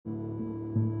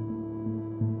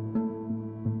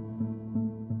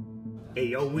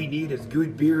Hey, all we need is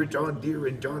good beer, John Deere,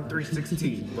 and John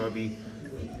 3:16, Bubby.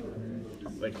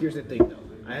 But here's the thing, though.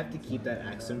 I have to keep that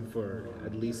accent for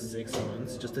at least 6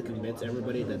 months just to convince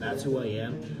everybody that that's who I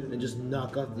am, and just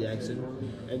knock off the accent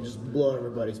and just blow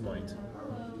everybody's mind.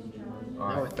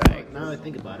 Now I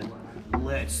think about it.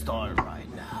 Let's start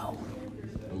right now.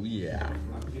 Oh yeah.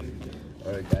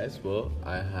 Alright guys, well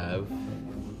I have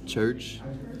church.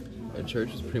 And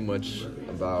church is pretty much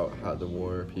about how the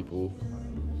war people,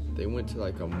 they went to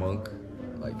like a monk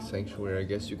like sanctuary, I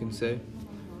guess you can say.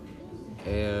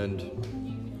 And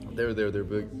they were there, they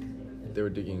were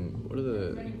digging, what are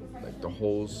the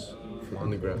holes for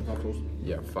underground? Foxholes?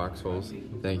 Yeah, foxholes.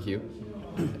 Thank you.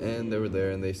 And they were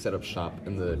there and they set up shop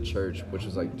in the church, which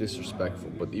was like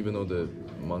disrespectful. But even though the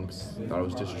monks thought it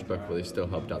was disrespectful, they still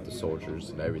helped out the soldiers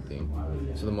and everything.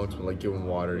 So the monks would like give them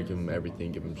water, give them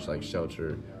everything, give them just like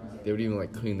shelter. They would even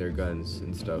like clean their guns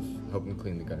and stuff, help them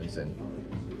clean the guns. And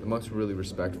the monks were really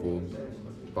respectful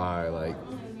by like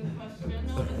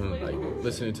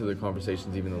listening to their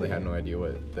conversations, even though they had no idea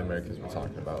what the Americans were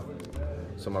talking about.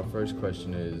 So my first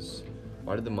question is,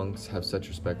 why did the monks have such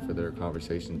respect for their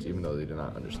conversations, even though they did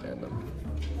not understand them?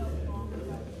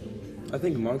 I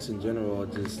think monks in general are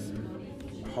just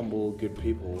humble, good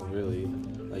people, really.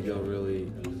 Like, they'll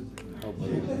really help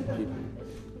other people.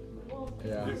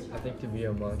 Yeah, I think to be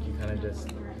a monk, you kind of just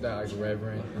that like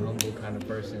reverent, humble kind of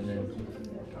person,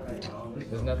 and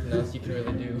there's nothing else you can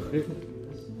really do.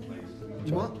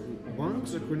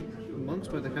 Monks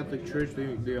by the Catholic Church,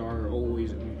 they are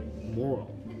always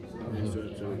moral in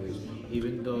certain ways.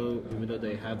 Even though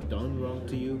they have done wrong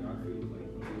to you,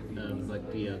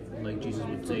 like Jesus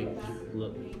would say,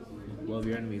 look, love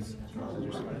your enemies as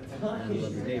yourself, and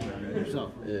love your neighbor as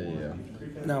yourself. Yeah.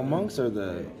 Now, monks are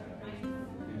the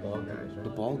Ball guys, right? the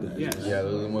ball guys. Yes. Yeah,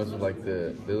 they're the ones with like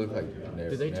they look like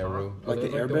Do they Nehru. talk? Like Are the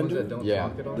those, the ones airbender? that don't Yeah.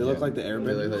 talk at all? They look like the They look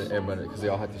like airbenders. the airbender because they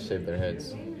all have to shave their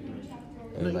heads.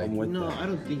 And like, with No, that. I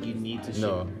don't think you need to.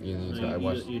 No, shave. you need to. No, I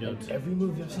watched. You don't. Every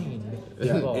movie I've seen.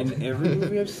 Yeah, Ball. in every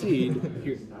movie I've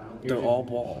seen, they're all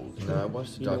bald. No, I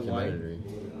watched the You know why? documentary.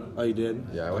 Oh, you did?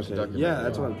 Yeah, I watched the Okay. documentary. Yeah,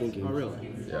 that's what I'm thinking. Oh,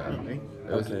 really? Yeah, Okay.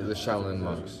 it was Okay. the Shaolin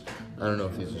monks. I don't know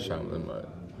if these are Shaolin, but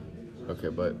okay.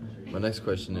 But my next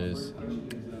question is,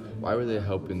 why were they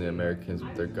helping the Americans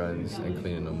with their guns and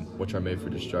cleaning them, which are made for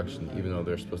destruction, even though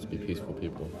they're supposed to be peaceful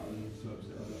people?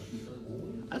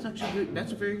 That's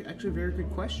a very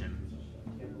good question.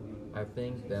 I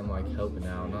think them like helping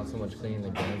out, not so much cleaning the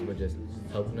guns, but just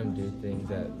helping them do things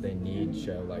that they need,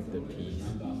 show like the peace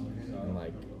and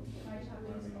like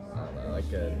I don't know,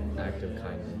 like an act of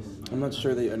kindness. I'm not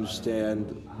sure they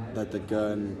understand that the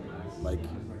gun,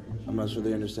 I'm not sure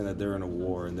they understand that they're in a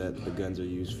war and that the guns are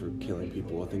used for killing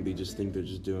people. I think they just think they're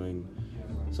just doing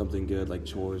something good, like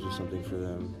chores or something for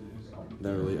them. They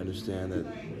don't really understand that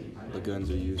the guns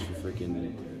are used for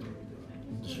freaking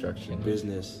Destruction.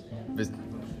 business.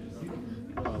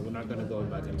 We're not gonna go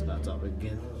back into that topic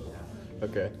again.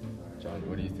 Okay, John,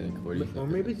 what do you think? What do you think? Or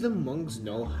maybe the monks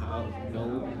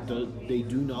they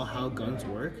do know how guns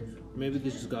work. Maybe they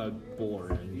just got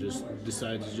bored and just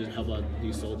decided to just help out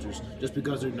these soldiers just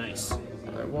because they're nice.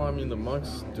 Well, I mean, the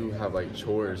monks do have like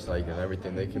chores, like and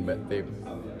everything. They they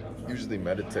usually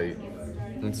meditate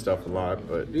and stuff a lot,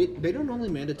 but They don't only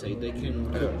meditate. They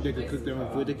can cook their own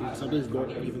food. They can sometimes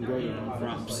even grow their own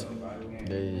crops.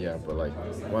 yeah, but like,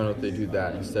 why don't they do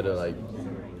that instead of like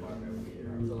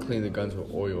clean the guns with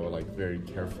oil, like very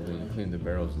carefully, and clean the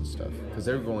barrels and stuff? Because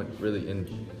they're going really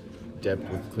in depth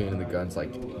with cleaning the guns,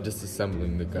 like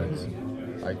disassembling the guns.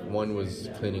 Like one was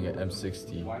cleaning an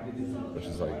M60, which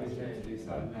is like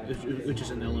Which is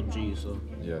an LMG. So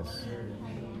yes.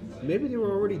 maybe they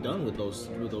were already done with those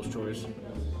chores.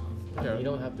 You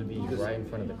don't have to be right in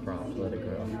front of the crop to let it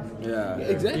grow. Yeah.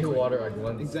 Exactly. You water like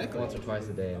once Exactly. or twice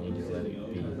a day, and you just let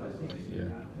it be. Yeah.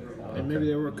 And maybe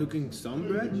they were cooking some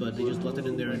bread, but they just left it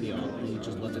in there in the oven.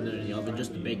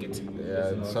 Just to bake it. Yeah,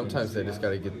 and sometimes they just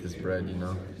gotta get this bread, you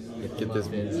know? Get the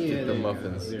there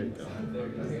muffins. There you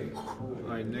go.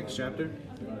 Alright, next chapter.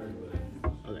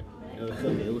 Okay,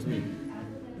 it was me.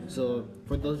 So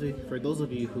for those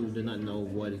of you who do not know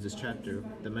what is this chapter,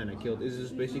 the man I killed, is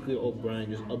just basically O'Brien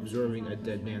just observing a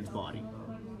dead man's body.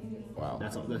 Wow.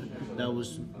 That's all. That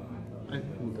was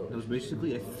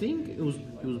basically. I think it was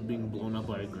being blown up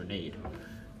by a grenade.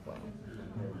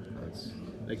 That's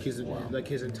Like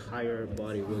his entire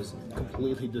body was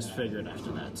completely disfigured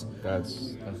after that.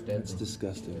 that's That's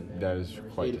disgusting. that is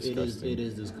quite disgusting. It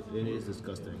is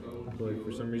disgusting. But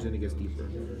for some reason, it gets deeper.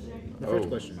 The first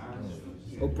question.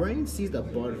 O'Brien sees the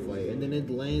butterfly and then it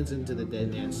lands into the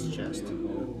dead man's chest.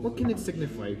 What can it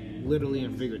signify, literally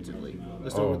and figuratively?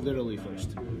 Let's start with literally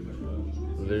first.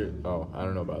 I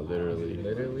don't know about literally.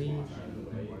 Literally,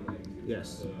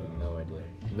 Yes. no idea.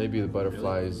 Maybe the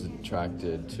butterfly is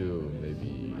attracted to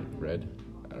maybe red.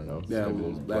 I don't know. Yeah, Maybe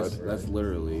there's blood. that's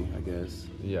literally, I guess.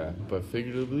 Yeah, but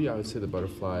figuratively, I would say the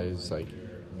butterfly is like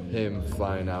him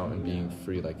flying out and being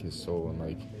free, like his soul, and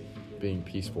like being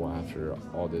peaceful after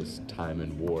all this time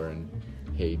in war and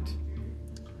hate.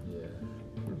 Yeah.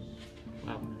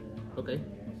 Wow. Okay.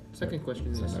 Second question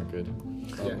Is is. that not good?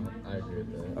 Yeah. I agree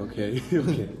with that. Okay,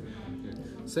 okay.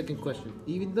 Second question.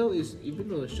 Even though it's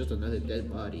just another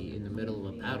dead body in the middle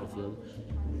of a battlefield,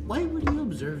 why would you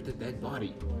observe the dead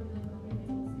body?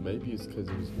 Maybe it's because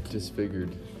it was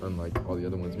disfigured, unlike all the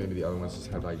other ones. Maybe the other ones just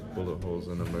had like bullet holes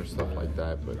in them or stuff like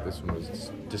that, but this one was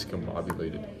just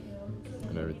discombobulated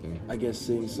and everything. I guess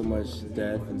seeing so much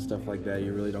death and stuff like that,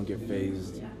 you really don't get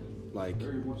phased, like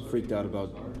freaked out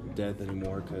about death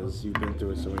anymore because you've been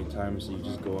through it so many times. So you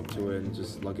just go up to it and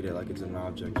just look at it like it's an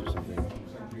object or something.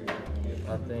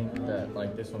 I think that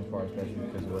like this one's more special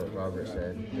because of what Robert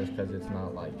said, just because it's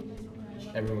not like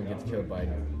everyone gets killed by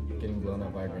getting blown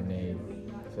up by a grenade.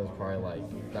 So it's probably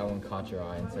like that one caught your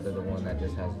eye instead of the one that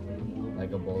just has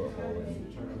like a bullet hole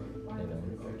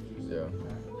and Yeah.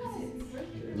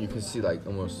 You can see like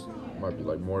almost, might be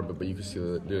like morbid, but you can see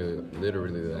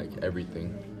literally like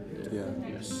everything. Yeah.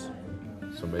 Yes.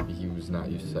 So maybe he was not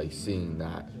used to like seeing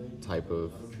that type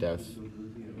of death.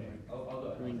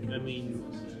 I mean,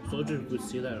 soldiers would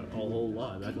see that a whole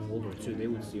lot. Back in World War II, they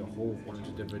would see a whole bunch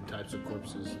of different types of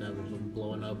corpses that were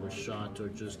blown up or shot or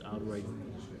just outright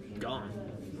gone,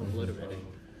 obliterated.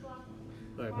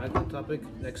 Alright, back on topic.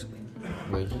 Next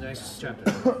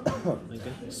chapter.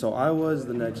 Lincoln. So I was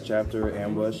the next chapter,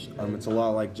 Ambush. It's a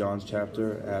lot like John's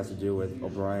chapter. It has to do with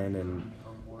O'Brien and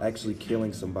actually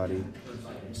killing somebody.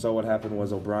 So what happened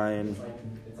was O'Brien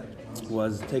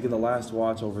was taking the last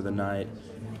watch over the night,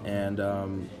 and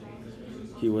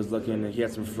he was looking. He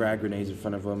had some frag grenades in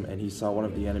front of him, and he saw one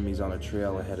of the enemies on a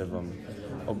trail ahead of him.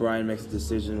 O'Brien makes a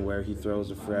decision where he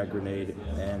throws a frag grenade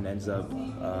and ends up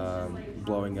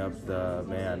blowing up the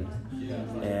man,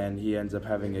 and he ends up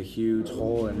having a huge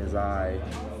hole in his eye,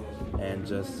 and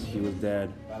he was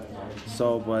dead.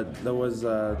 So, but there was,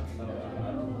 there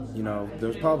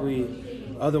was probably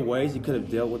other ways he could have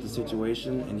dealt with the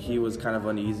situation, and he was kind of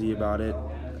uneasy about it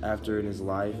after in his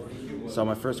life. So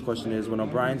my first question is, when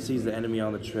O'Brien sees the enemy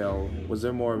on the trail, was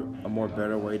there a more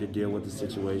better way to deal with the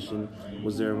situation?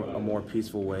 Was there a more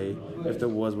peaceful way? If there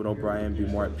was, would O'Brien be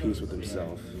more at peace with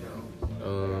himself?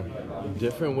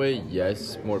 Different way,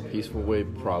 yes. More peaceful way,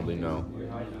 probably no.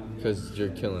 Because you're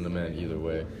killing a man either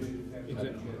way.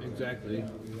 Exactly.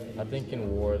 I think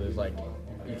in war, there's like,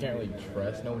 you can't really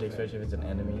trust nobody, especially if it's an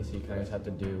enemy, so you kind of just have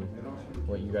to do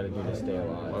what you gotta do to stay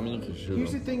alive. I mean, you can shoot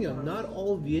Here's the him. thing, though. Not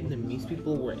all Vietnamese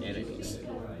people were enemies.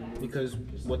 Because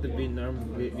what the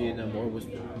Vietnam War is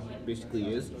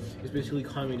basically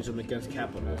communism against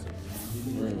capitalism.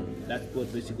 That's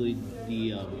what basically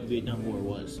the Vietnam War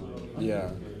was.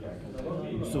 Yeah.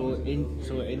 So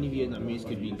any Vietnamese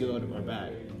could be good or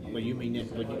bad, but you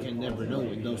can never know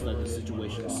in those type of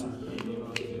situations.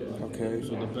 Okay.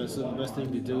 So the best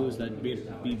thing to do is that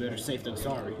be better safe than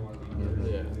sorry.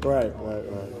 Yeah. Right.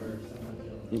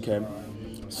 Okay.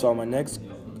 So my next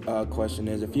question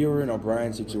is, if you were in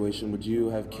O'Brien's situation, would you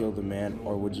have killed the man,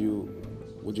 or would you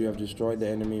have destroyed the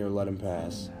enemy or let him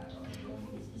pass?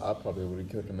 I probably would have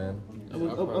killed the man. I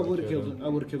would have killed him. I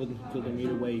would have killed him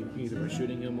either way, either by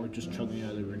shooting him or just chugging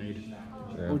out the grenade,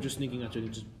 or just sneaking out to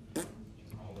just.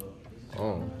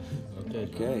 Oh,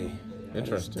 Okay.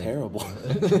 interesting. Terrible.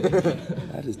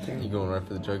 That is You terrible. going right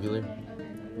for the jugular?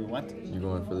 What? You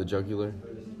going for the jugular?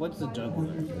 What's the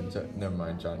jugular? Never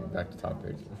mind, John. Back to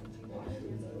topic.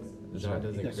 John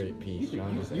doesn't create peace.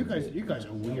 John just You guys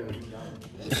are weird.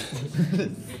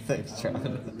 Thanks,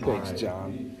 John. Thanks,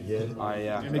 John. Yeah.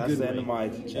 Yeah. In a That's good the end way. of my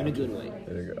In a chapter. good way.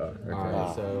 There you go. Okay.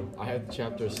 Alright, so I have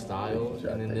chapter style,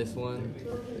 and in this one,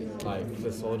 like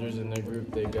the soldiers in their group,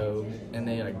 they go and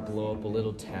they like blow up a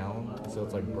little town, so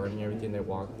it's like burning everything they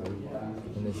walk through,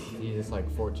 and they see this like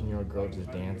 14-year-old girl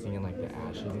just dancing in like the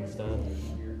ashes and stuff,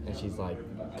 and she's like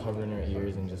covering her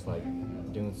ears and just like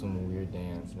doing some weird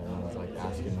dance, and everyone's like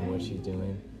asking her what she's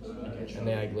doing, and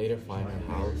they like later find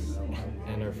her house,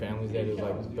 and her family's dead. It was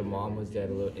like the mom was dead,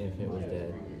 a little infant was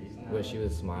dead, but she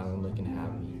was smiling, looking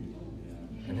happy.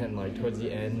 And then, like, towards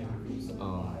the end,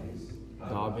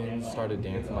 Dobbins started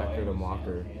dancing back there to mock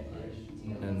her.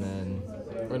 And then,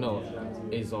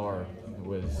 Azar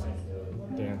was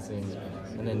dancing.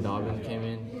 And then Dobbins came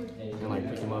in and, like,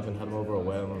 picked him up and had him over a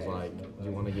well and was like, do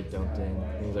you want to get dumped in?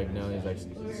 And he's like, no. And he's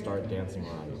like, start dancing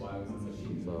right.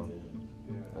 So,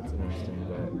 that's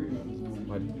interesting.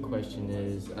 my question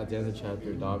is, at the end of the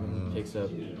chapter, Dobbin picks up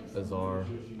Azar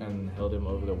and held him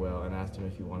over the well and asked him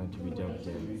if he wanted to be dumped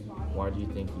in. Why do you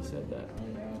think he said that?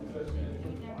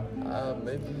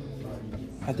 Maybe.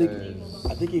 I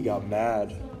think he got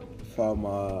mad from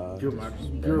Pure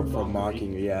from mockery.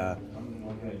 mocking. Yeah,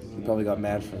 he probably got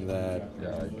mad from that. Yeah,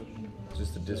 like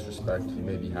just the disrespect he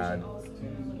maybe had.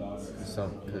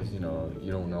 Because you know,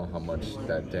 you don't know how much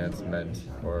that dance meant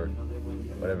or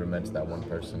whatever it meant to that one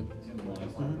person.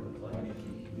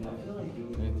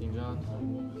 Anything, John?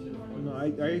 No, I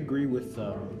agree with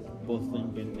both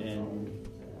Lincoln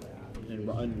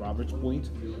and Robert's point,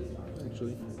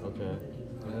 actually. Okay.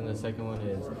 And then the second one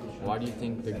is, why do you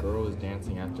think the girl was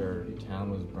dancing after town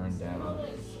was burned down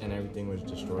and everything was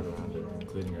destroyed around her,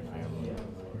 including her family?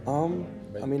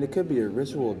 I mean, it could be a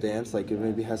ritual dance. Like, it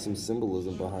maybe has some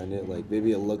symbolism behind it. Like,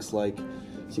 maybe it looks like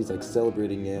she's like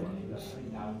celebrating it,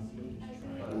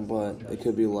 but it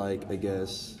could be like, I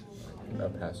guess,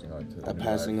 Passing on to a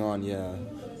passing on. Yeah,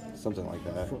 something like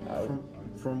that.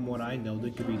 From what I know,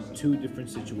 there could be two different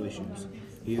situations.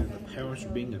 Either the parents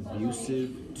were being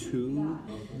abusive to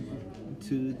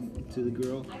the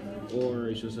girl, or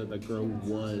it's just that the girl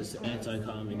was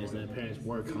anti-communist and the parents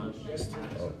were communist.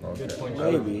 Oh, okay. Good point.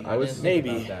 Maybe. I would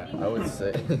Maybe. I would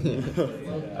say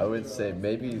I would say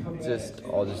maybe just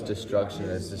all this destruction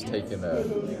is just taking a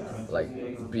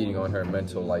beating on her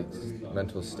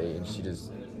mental state, and she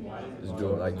just is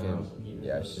doing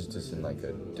she's just in like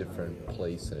a different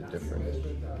place and a different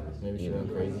Maybe she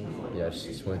went crazy. yeah, she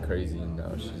just went crazy and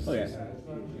now she's Oh yeah.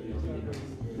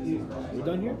 We're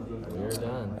done here? We're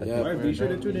done. Yeah. Alright, be sure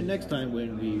to tune in next time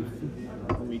when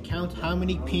we count how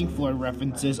many Pink Floyd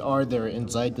references are there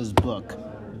inside this book.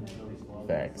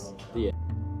 facts. The